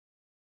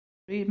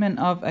Treatment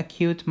of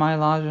acute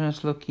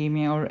myelogenous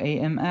leukemia or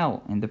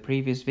AML. In the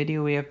previous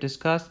video we have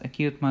discussed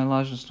acute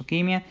myelogenous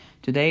leukemia.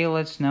 Today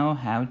let's know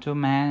how to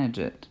manage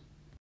it.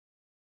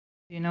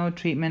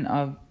 Treatment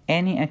of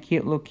any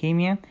acute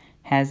leukemia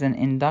has an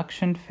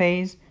induction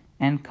phase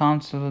and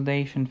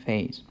consolidation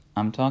phase.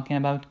 I'm talking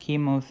about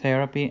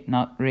chemotherapy,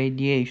 not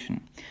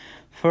radiation.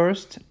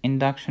 First,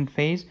 induction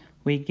phase,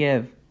 we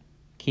give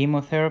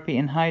chemotherapy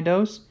in high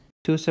dose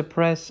to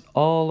suppress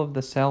all of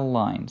the cell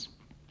lines.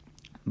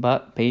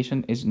 But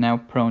patient is now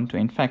prone to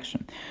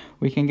infection.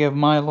 We can give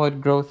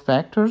myeloid growth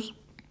factors.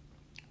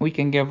 We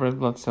can give red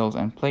blood cells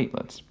and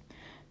platelets.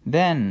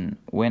 Then,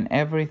 when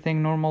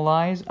everything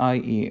normalizes,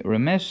 i.e.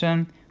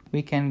 remission,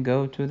 we can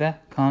go to the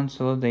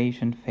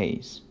consolidation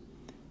phase.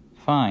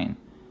 Fine.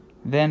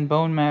 Then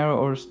bone marrow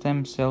or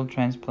stem cell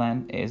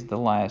transplant is the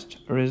last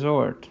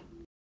resort.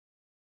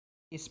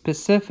 Be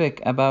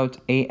specific about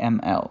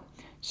AML.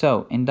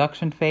 So,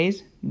 induction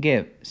phase,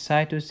 give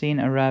cytosine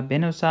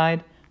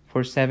arabinoside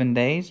for 7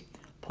 days,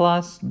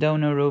 plus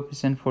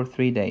daunorubicin for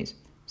 3 days.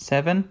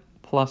 7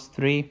 plus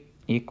 3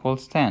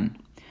 equals 10.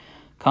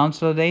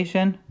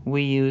 Consolidation,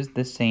 we use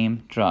the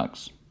same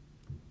drugs.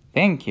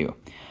 Thank you.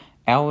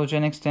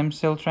 Allogeneic stem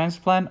cell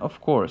transplant, of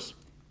course.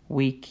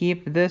 We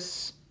keep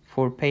this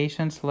for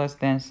patients less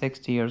than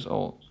 60 years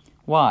old.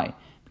 Why?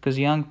 Because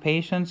young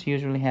patients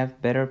usually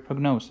have better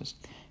prognosis.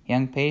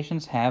 Young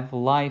patients have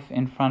life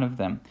in front of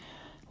them.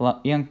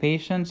 Young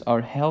patients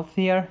are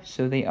healthier,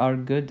 so they are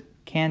good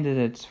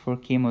candidates for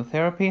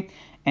chemotherapy,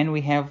 and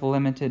we have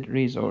limited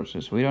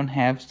resources. We don't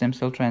have stem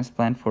cell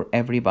transplant for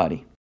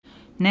everybody.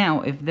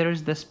 Now, if there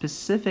is the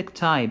specific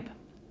type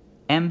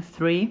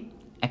M3,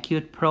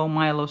 acute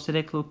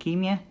promyelocytic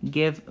leukemia,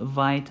 give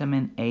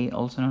vitamin A,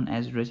 also known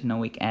as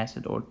retinoic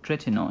acid or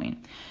tretinoin,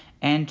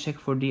 and check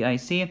for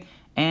DIC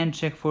and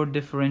check for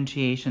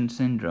differentiation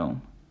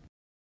syndrome.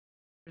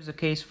 Here's a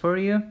case for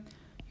you.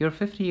 Your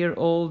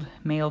 50-year-old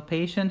male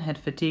patient had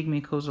fatigue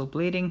mucosal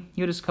bleeding.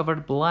 You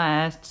discovered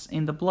blasts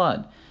in the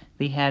blood.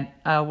 They had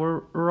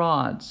Auer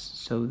rods,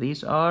 so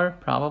these are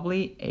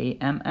probably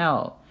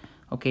AML.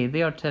 Okay,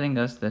 they are telling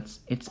us that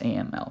it's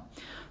AML.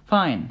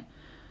 Fine.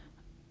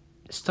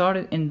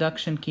 Started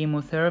induction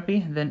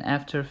chemotherapy, then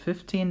after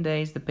 15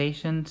 days the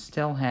patient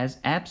still has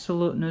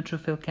absolute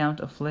neutrophil count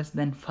of less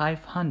than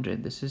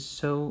 500. This is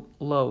so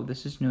low.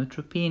 This is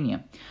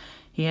neutropenia.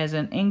 He has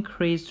an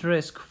increased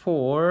risk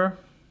for,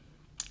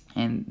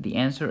 and the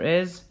answer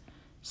is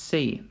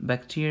C,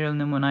 bacterial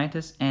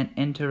pneumonitis and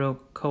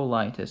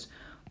enterocolitis.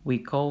 We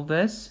call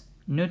this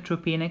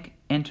neutropenic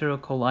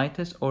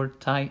enterocolitis or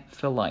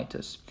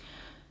typhlitis.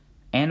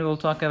 And we'll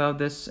talk about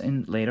this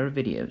in later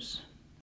videos.